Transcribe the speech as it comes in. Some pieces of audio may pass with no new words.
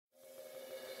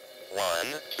1,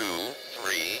 2,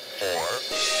 3, 4.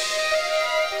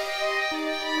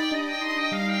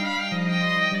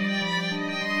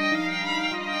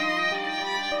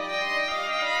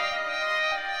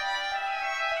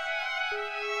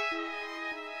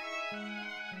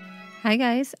 Hi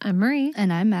guys, I'm Marie.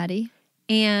 And I'm Maddie.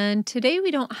 And today we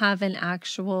don't have an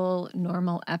actual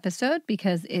normal episode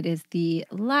because it is the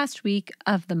last week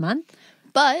of the month.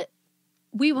 But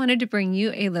we wanted to bring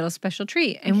you a little special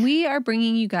treat. And we are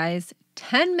bringing you guys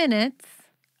 10 minutes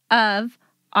of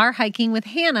our Hiking with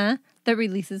Hannah that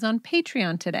releases on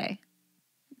Patreon today.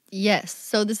 Yes,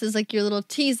 so this is like your little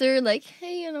teaser, like,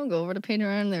 hey, go over to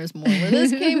Patreon, there's more where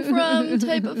this came from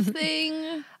type of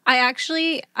thing. I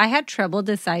had trouble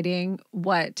deciding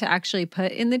what to actually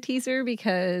put in the teaser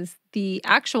because the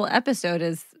actual episode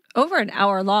is over an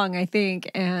hour long, I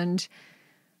think, and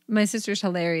my sister's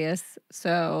hilarious.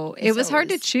 So it was hard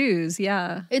to choose.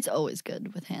 Yeah. It's always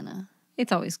good with Hannah.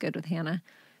 It's always good with Hannah.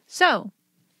 So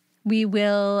we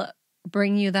will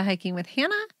bring you the Hiking with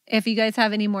Hannah. If you guys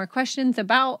have any more questions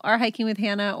about our Hiking with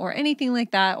Hannah or anything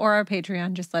like that, or our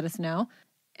Patreon, just let us know.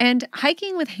 And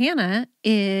Hiking with Hannah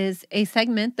is a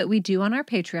segment that we do on our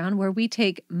Patreon where we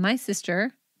take my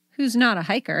sister, who's not a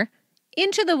hiker,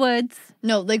 into the woods.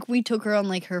 No, like we took her on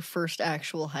like her first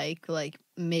actual hike, like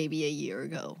maybe a year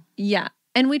ago. Yeah.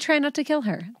 And we try not to kill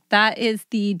her. That is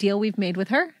the deal we've made with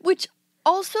her. Which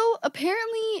also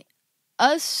apparently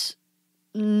us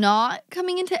not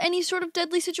coming into any sort of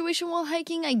deadly situation while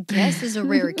hiking, I guess, is a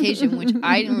rare occasion, which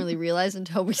I didn't really realize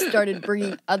until we started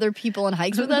bringing other people on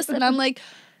hikes with us. And I'm like,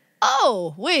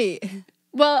 oh, wait.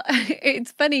 Well,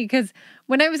 it's funny because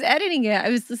when I was editing it, I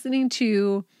was listening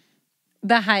to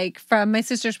the hike from my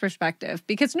sister's perspective.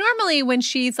 Because normally when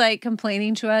she's like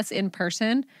complaining to us in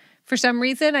person, for some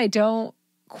reason, I don't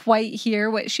quite hear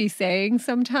what she's saying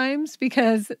sometimes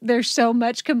because there's so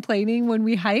much complaining when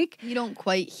we hike. You don't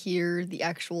quite hear the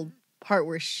actual part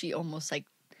where she almost like,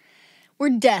 where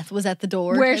death was at the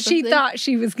door. Where she thought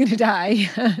she was going to die.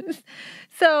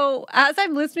 So as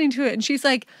I'm listening to it and she's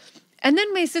like, and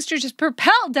then my sister just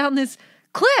propelled down this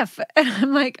cliff. And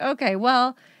I'm like, okay,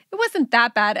 well, it wasn't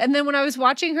that bad. And then when I was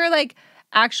watching her like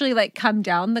actually like come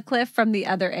down the cliff from the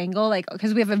other angle, like,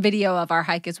 because we have a video of our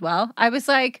hike as well, I was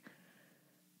like,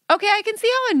 okay, I can see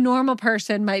how a normal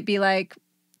person might be like,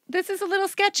 this is a little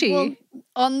sketchy. Well,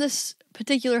 on this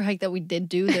particular hike that we did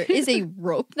do, there is a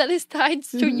rope that is tied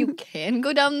so you can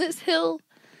go down this hill.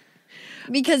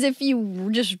 Because if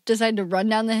you just decide to run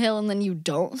down the hill and then you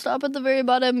don't stop at the very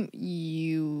bottom,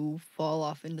 you fall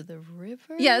off into the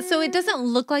river. Yeah, so it doesn't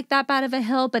look like that bad of a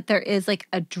hill, but there is like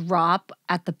a drop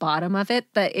at the bottom of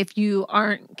it that if you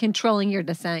aren't controlling your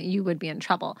descent, you would be in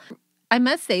trouble. I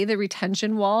must say the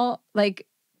retention wall, like,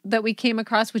 that we came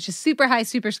across, which is super high,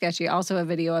 super sketchy, also a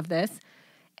video of this.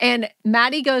 And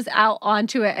Maddie goes out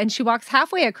onto it and she walks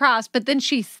halfway across, but then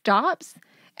she stops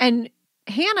and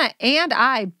Hannah and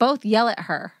I both yell at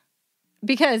her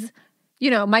because,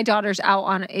 my daughter's out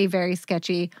on a very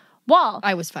sketchy wall.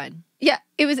 I was fine. Yeah,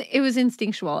 it was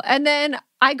instinctual. And then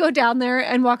I go down there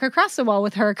and walk across the wall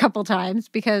with her a couple times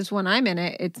because when I'm in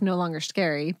it, it's no longer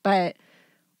scary. But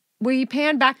we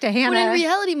pan back to Hannah. But in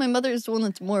reality, my mother is the one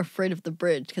that's more afraid of the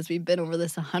bridge because we've been over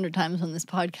this 100 times on this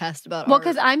podcast about Well,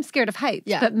 because I'm scared of heights,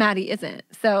 yeah. But Maddie isn't.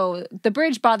 So the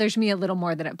bridge bothers me a little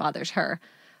more than it bothers her.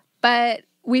 But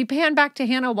we pan back to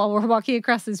Hannah while we're walking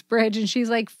across this bridge and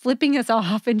she's like flipping us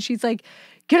off and she's like,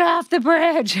 get off the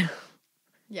bridge.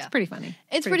 Yeah. It's pretty funny.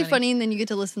 It's pretty funny. And then you get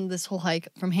to listen to this whole hike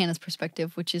from Hannah's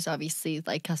perspective, which is obviously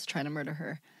like us trying to murder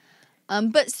her.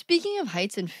 But speaking of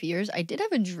heights and fears, I did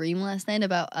have a dream last night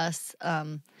about us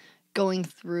going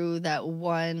through that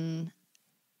one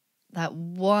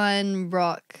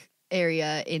rock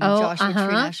area in Joshua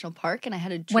Tree National Park, and I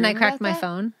had a dream when I cracked about my that.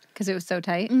 phone because it was so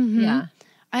tight. Mm-hmm. Yeah.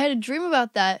 I had a dream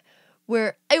about that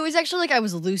where it was actually like I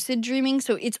was lucid dreaming,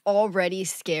 so it's already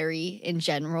scary in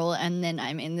general, and then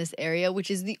I'm in this area,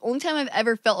 which is the only time I've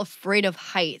ever felt afraid of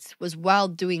heights was while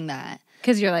doing that.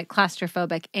 Because you're like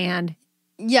claustrophobic and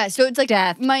yeah, so it's like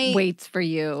death waits for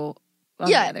you.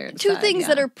 Yeah, two things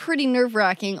that are pretty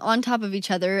nerve-wracking on top of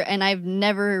each other, and I've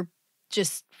never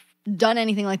just done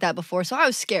anything like that before, so I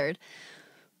was scared.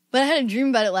 But I had a dream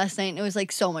about it last night, and it was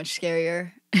like so much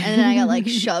scarier. And then I got like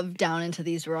shoved down into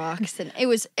these rocks, and it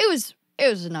was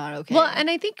not okay. Well, and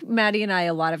I think Maddie and I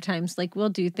a lot of times like we'll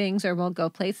do things or we'll go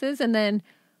places, and then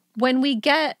when we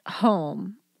get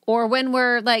home or when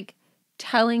we're like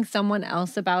telling someone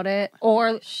else about it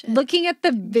or looking at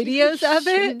the videos of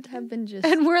it, have been just...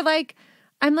 and we're like,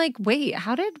 I'm like, wait,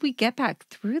 how did we get back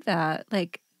through that?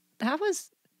 Like that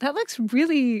looks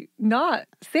really not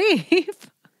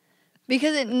safe.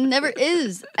 Because it never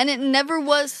is. And it never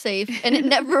was safe. And it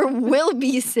never will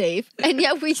be safe. And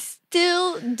yet we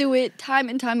still do it time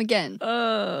and time again.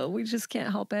 We just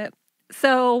can't help it.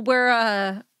 So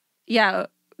we're,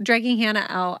 dragging Hannah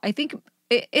out. I think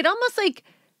it almost like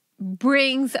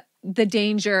brings the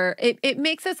danger. It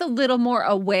makes us a little more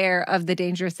aware of the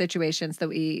dangerous situations that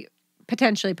we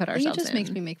potentially put ourselves in. It just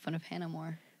makes me make fun of Hannah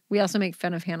more. We also make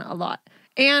fun of Hannah a lot.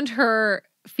 And her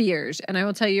fears. And I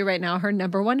will tell you right now, her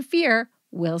number one fear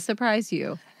will surprise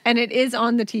you. And it is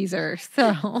on the teaser.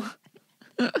 So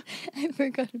I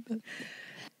forgot about it.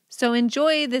 So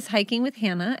enjoy this hiking with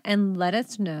Hannah and let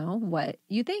us know what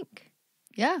you think.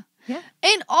 Yeah. Yeah.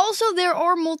 And also there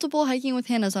are multiple hiking with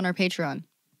Hannahs on our Patreon.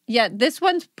 Yeah, this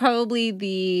one's probably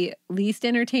the least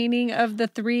entertaining of the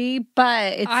three,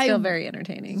 but it's still very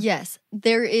entertaining. Yes,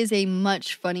 there is a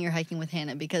much funnier hiking with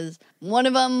Hannah because one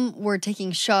of them we're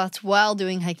taking shots while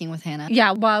doing hiking with Hannah.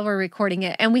 Yeah, while we're recording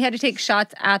it. And we had to take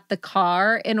shots at the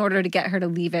car in order to get her to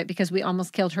leave it because we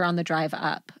almost killed her on the drive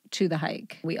up to the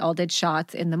hike. We all did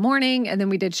shots in the morning and then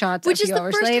we did shots a few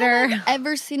hours later. Which is the first time I've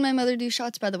ever seen my mother do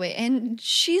shots, by the way. And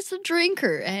she's a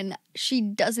drinker and she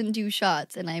doesn't do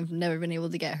shots and I've never been able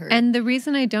to get her. And the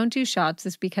reason I don't do shots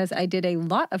is because I did a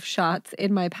lot of shots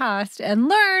in my past and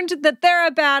learned that they're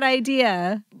a bad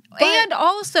idea. And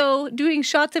also doing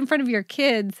shots in front of your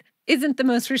kids isn't the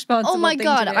most responsible thing to do.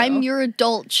 Oh my God, I'm your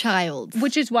adult child.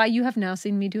 Which is why you have now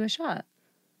seen me do a shot.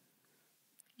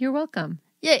 You're welcome.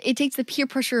 Yeah, it takes the peer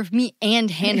pressure of me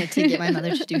and Hannah to get my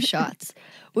mother to do shots,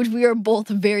 which we are both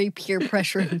very peer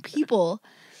pressuring people.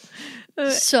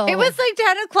 So it was like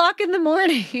 10 o'clock in the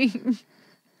morning.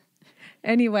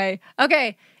 Anyway,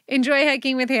 okay. Enjoy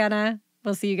hiking with Hannah.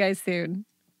 We'll see you guys soon.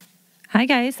 Hi,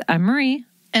 guys. I'm Marie.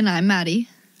 And I'm Maddie.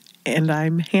 And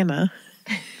I'm Hannah.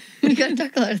 You gotta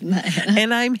talk louder than that, Hannah.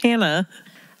 And I'm Hannah.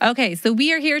 Okay, so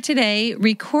we are here today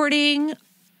recording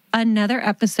another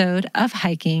episode of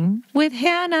Hiking with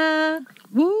Hannah.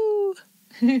 Woo!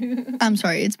 I'm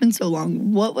sorry, it's been so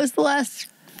long. What was the last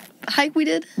hike we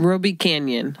did? Roby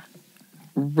Canyon.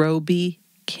 Roby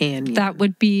Canyon. That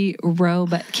would be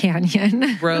Robe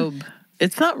Canyon. Robe.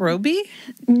 It's not Roby?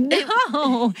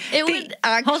 No. It would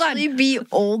actually be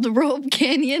Old Robe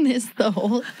Canyon is the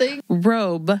whole thing.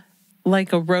 Robe,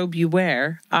 like a robe you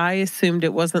wear. I assumed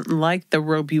it wasn't like the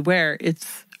robe you wear.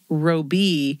 It's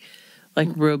Roby, like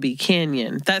Roby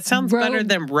Canyon. That sounds better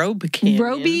than Robe Canyon.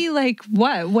 Roby, like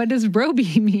what? What does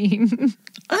Roby mean?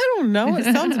 I don't know. It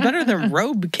sounds better than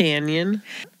Robe Canyon.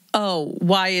 Oh,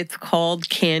 why it's called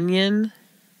Canyon?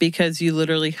 Because you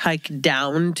literally hike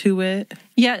down to it?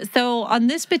 Yeah, so on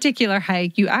this particular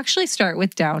hike, you actually start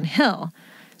with downhill.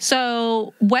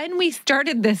 So when we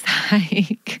started this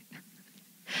hike,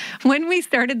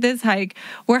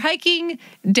 we're hiking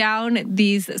down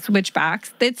these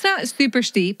switchbacks. It's not super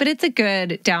steep, but it's a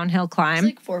good downhill climb.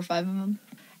 It's like 4 or 5 of them.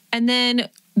 And then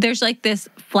there's like this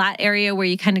flat area where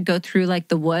you kind of go through like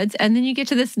the woods. And then you get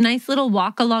to this nice little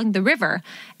walk along the river.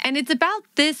 And it's about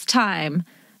this time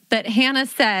that Hannah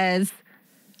says,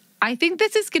 I think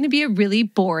this is going to be a really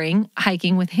boring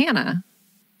hiking with Hannah.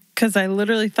 Because I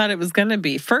literally thought it was going to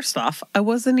be. First off, I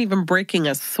wasn't even breaking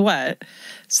a sweat.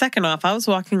 Second off, I was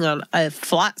walking on a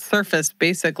flat surface,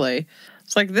 basically.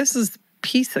 It's like, this is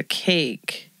piece of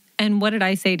cake. And what did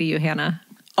I say to you, Hannah?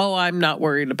 Oh, I'm not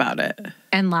worried about it.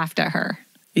 And laughed at her.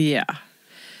 Yeah.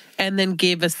 And then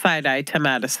gave a side eye to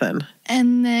Madison.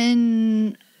 And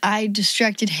then I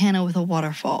distracted Hannah with a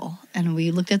waterfall. And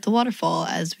we looked at the waterfall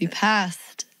as we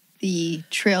passed the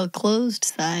trail closed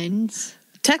signs.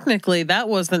 Technically, that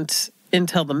wasn't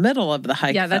until the middle of the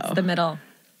hike, Yeah, that's the middle.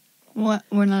 What?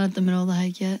 We're not at the middle of the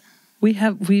hike yet?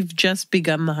 We've just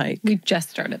begun the hike. We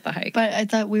just started the hike. But I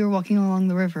thought we were walking along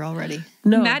the river already.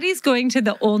 No. Maddie's going to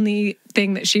the only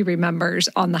thing that she remembers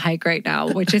on the hike right now,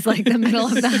 which is like the middle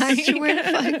of the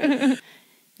hike.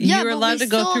 Yeah, You're but allowed we to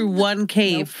go still- through one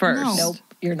cave first. No. Nope,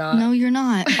 you're not. No, you're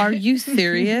not. Are you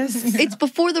serious? It's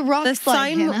before the rock The slide,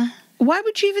 sign. Hannah. Why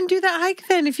would you even do that hike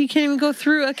then if you can't even go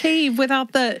through a cave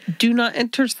without the do not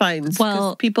enter signs? Well-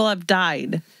 Because people have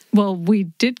died. Well, we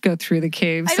did go through the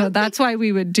cave, I so don't that's why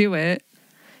we would do it.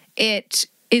 It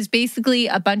is basically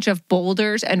a bunch of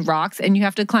boulders and rocks, and you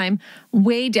have to climb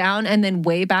way down and then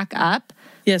way back up.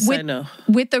 Yes, with, I know.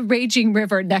 With the raging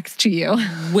river next to you.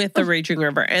 With the raging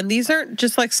river. And these aren't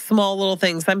just like small little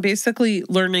things. I'm basically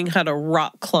learning how to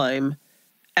rock climb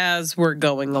as we're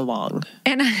going along.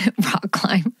 And rock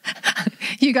climb.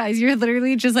 You guys, you're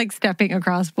literally just like stepping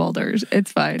across boulders.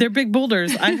 It's fine. They're big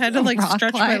boulders. I had to like Rock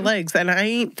stretch my climb. legs and I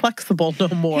ain't flexible no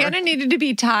more. Hannah needed to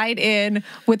be tied in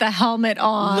with a helmet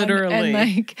on. Literally.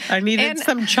 And I needed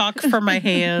some chalk for my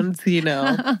hands, you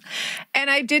know. And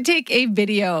I did take a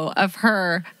video of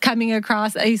her coming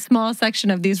across a small section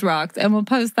of these rocks, and we'll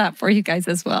post that for you guys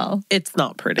as well. It's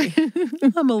not pretty.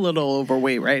 I'm a little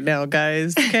overweight right now,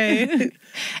 guys. Okay.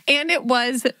 And it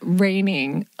was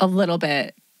raining a little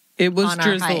bit. It was On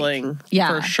our hike. drizzling Yeah.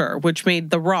 for sure, which made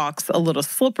the rocks a little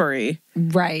slippery.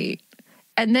 Right.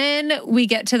 And then we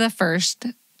get to the first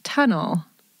tunnel.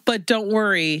 But don't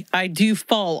worry, I do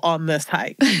fall on this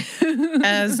hike,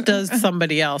 as does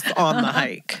somebody else on the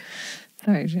hike.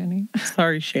 Sorry, Jenny.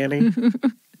 Sorry,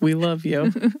 Shani. We love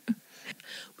you.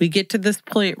 We get to this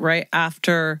point right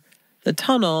after the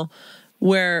tunnel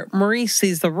where Marie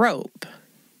sees the rope.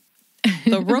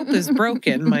 The rope is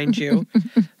broken, mind you.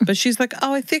 But she's like,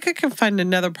 oh, I think I can find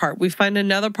another part. We find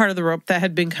another part of the rope that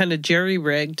had been kind of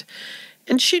jerry-rigged.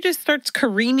 And she just starts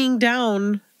careening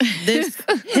down this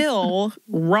hill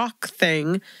rock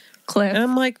thing. Cliff. And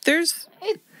I'm like,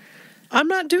 I'm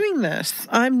not doing this.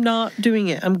 I'm not doing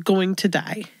it. I'm going to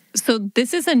die. So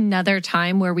this is another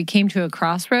time where we came to a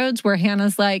crossroads where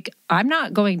Hannah's like, I'm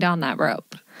not going down that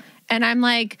rope. And I'm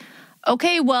like,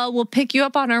 okay, well, we'll pick you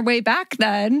up on our way back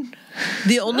then.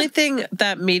 The only thing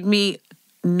that made me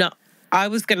not, I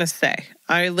was going to say,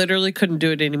 I literally couldn't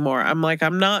do it anymore. I'm like,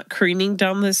 I'm not careening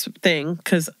down this thing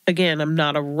because, again, I'm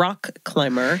not a rock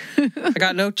climber. I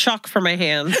got no chalk for my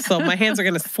hands, so my hands are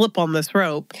going to slip on this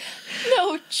rope.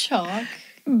 No chalk.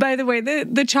 By the way,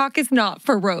 the chalk is not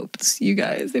for ropes, you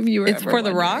guys, if you were It's ever for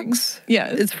the wondering. rocks?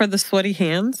 Yes. It's for the sweaty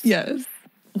hands? Yes.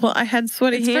 Well, I had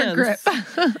sweaty It's hands. for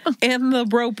grip. And the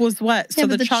rope was wet, so Yeah,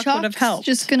 but the chalk would have chalk's helped.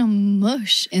 just gonna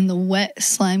mush in the wet,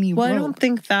 slimy Well, I rope. don't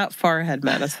think that far ahead,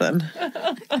 Madison.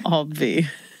 I'll be.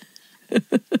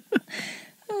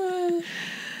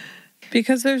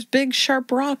 Because there's big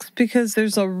sharp rocks because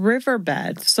there's a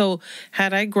riverbed. So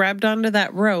had I grabbed onto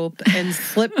that rope and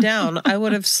slipped down, I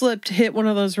would have slipped, hit one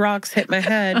of those rocks, hit my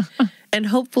head, and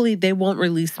hopefully they won't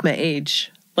release my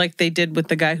age like they did with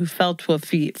the guy who fell 12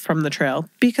 feet from the trail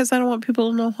because I don't want people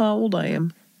to know how old I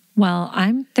am. Well,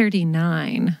 I'm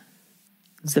 39.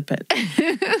 Zip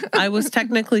it. I was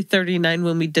technically 39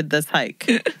 when we did this hike.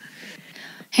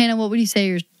 Hannah, what would you say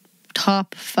are your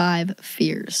top 5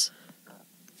 fears?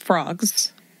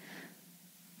 Frogs.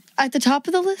 At the top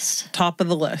of the list? Top of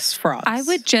the list, frogs. I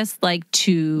would just like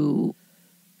to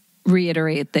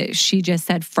reiterate that she just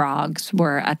said frogs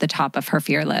were at the top of her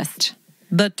fear list.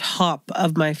 The top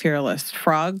of my fear list,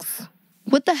 frogs.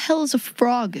 What the hell is a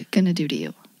frog gonna do to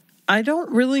you? I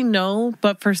don't really know,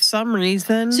 but for some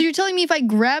reason, So you're telling me if I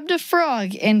grabbed a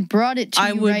frog and brought it to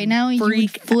I you would right now, you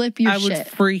would flip your I would shit?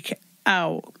 freak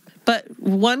out. But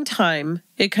one time,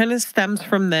 it kind of stems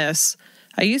from this.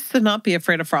 I used to not be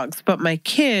afraid of frogs, but my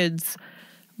kids,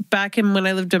 back in when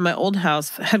I lived in my old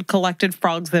house, had collected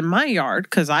frogs in my yard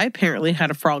because I apparently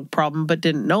had a frog problem but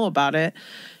didn't know about it.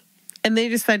 And they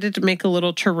decided to make a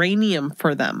little terrarium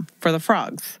for them, for the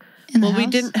frogs. In the We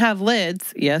house? didn't have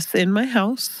lids. Yes, in my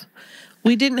house.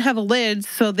 We didn't have a lid,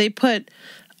 so they put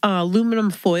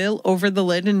aluminum foil over the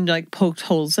lid and like poked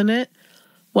holes in it.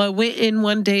 Well, I went in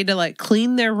one day to like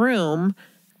clean their room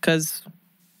because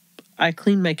I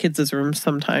clean my kids' rooms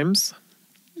sometimes.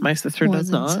 My sister More does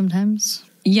than not. sometimes.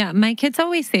 Yeah, my kids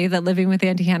always say that living with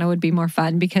Auntie Hannah would be more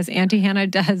fun because Auntie Hannah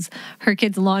does her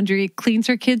kids' laundry, cleans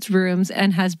her kids' rooms,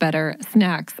 and has better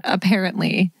snacks,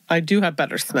 apparently. I do have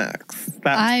better snacks.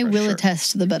 That's I for will sure.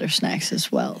 attest to the better snacks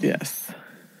as well. Yes.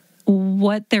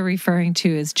 What they're referring to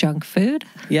is junk food.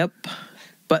 Yep.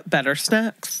 But better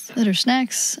snacks. Better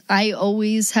snacks. I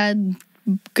always had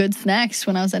good snacks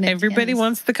when I was at Auntie Everybody Hannah's.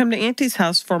 wants to come to Auntie's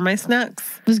house for my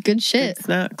snacks. It was good shit. Good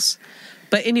snacks.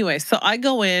 But anyway, so I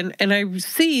go in and I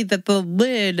see that the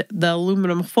lid, the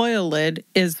aluminum foil lid,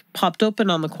 is popped open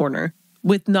on the corner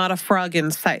with not a frog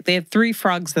in sight. They have 3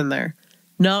 frogs in there.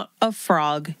 Not a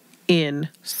frog in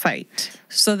sight.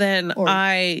 So then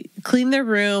I clean their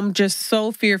room, just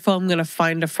so fearful I'm going to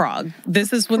find a frog.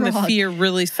 This is when the Frog. fear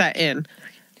really set in.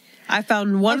 I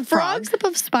found one Are frog. frogs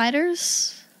above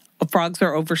spiders? Frogs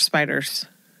are over spiders.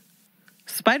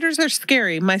 Spiders are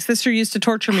scary. My sister used to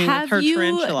torture me Have with her you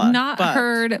tarantula. not but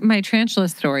heard my tarantula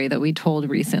story that we told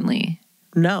recently?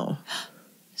 No.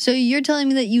 So you're telling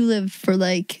me that you lived for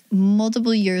like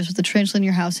multiple years with a tarantula in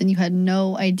your house and you had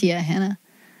no idea, Hannah?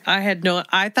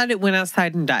 I thought it went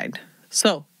outside and died.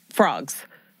 So, frogs.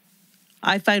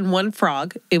 I find one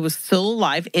frog. It was still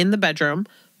alive in the bedroom.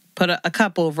 Put a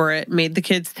cup over it. Made the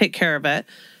kids take care of it.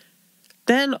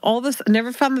 Then all this, I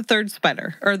never found the third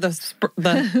spider or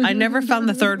I never found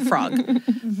the third frog.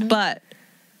 But,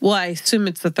 well, I assume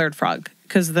it's the third frog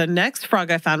because the next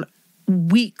frog I found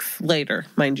weeks later,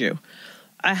 mind you,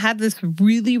 I had this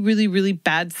really, really, really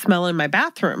bad smell in my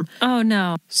bathroom. Oh,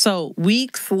 no. So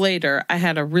weeks later, I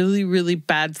had a really, really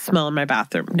bad smell in my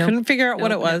bathroom. Couldn't figure out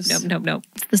what it was. Nope.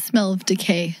 It's the smell of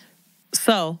decay.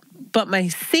 So, but my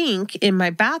sink in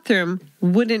my bathroom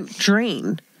wouldn't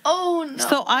drain. Oh, no.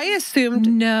 So I assumed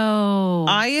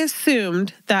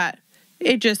that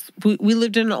it just, we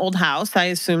lived in an old house. I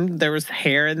assumed there was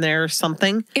hair in there or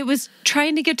something. It was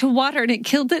trying to get to water and it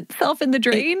killed itself in the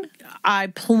drain? I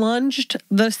plunged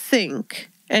the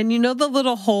sink. And you know the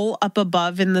little hole up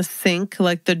above in the sink,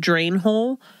 like the drain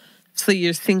hole, so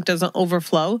your sink doesn't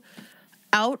overflow?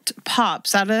 Out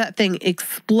pops out of that thing,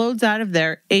 explodes out of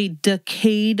there, a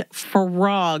decayed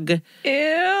frog.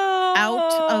 Ew.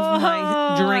 Out of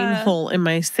my drain hole in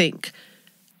my sink.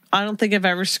 I don't think I've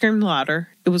ever screamed louder.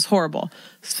 It was horrible.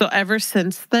 So ever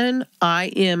since then, I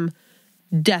am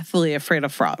deathly afraid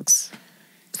of frogs.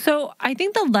 So I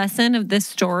think the lesson of this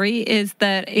story is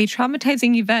that a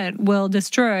traumatizing event will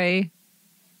destroy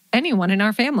anyone in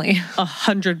our family.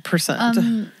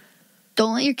 100%.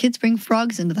 Don't let your kids bring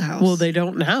frogs into the house. Well, they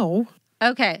don't now.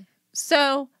 Okay,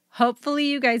 so hopefully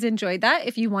you guys enjoyed that.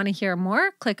 If you want to hear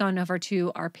more, click on over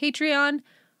to our Patreon.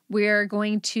 We're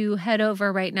going to head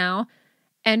over right now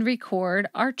and record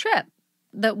our trip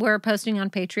that we're posting on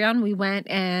Patreon. We went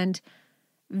and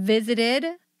visited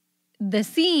the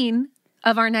scene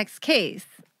of our next case.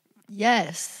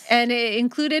 Yes. And it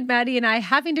included Maddie and I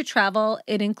having to travel.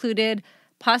 It included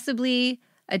possibly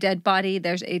a dead body.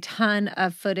 There's a ton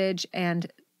of footage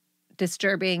and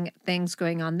disturbing things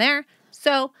going on there.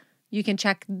 So you can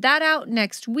check that out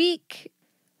next week.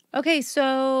 Okay,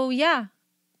 so yeah.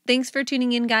 Thanks for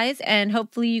tuning in, guys, and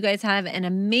hopefully you guys have an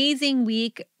amazing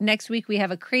week. Next week, we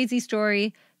have a crazy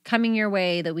story coming your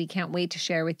way that we can't wait to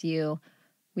share with you.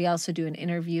 We also do an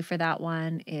interview for that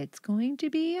one. It's going to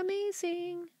be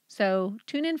amazing. So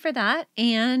tune in for that,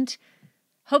 and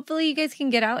hopefully you guys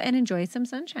can get out and enjoy some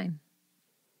sunshine.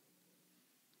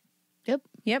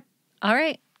 Yep. All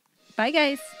right. Bye,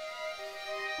 guys.